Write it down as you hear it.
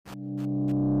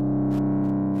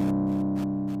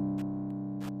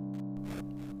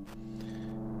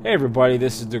Hey everybody,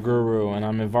 this is the Guru, and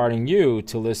I'm inviting you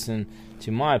to listen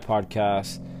to my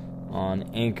podcast on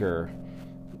Anchor,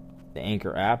 the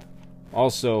Anchor app.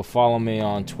 Also, follow me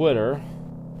on Twitter,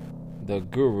 the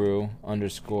Guru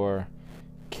 _K_F.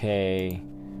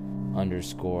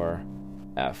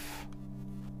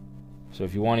 So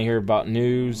if you want to hear about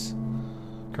news,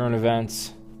 current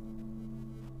events,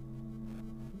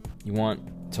 you want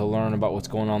to learn about what's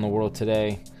going on in the world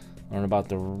today, learn about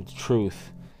the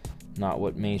truth, not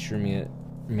what mainstream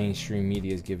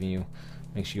media is giving you,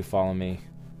 make sure you follow me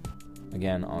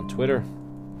again on Twitter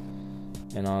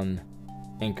and on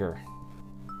Anchor.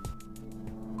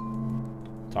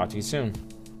 Talk to you soon.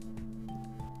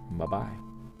 Bye-bye.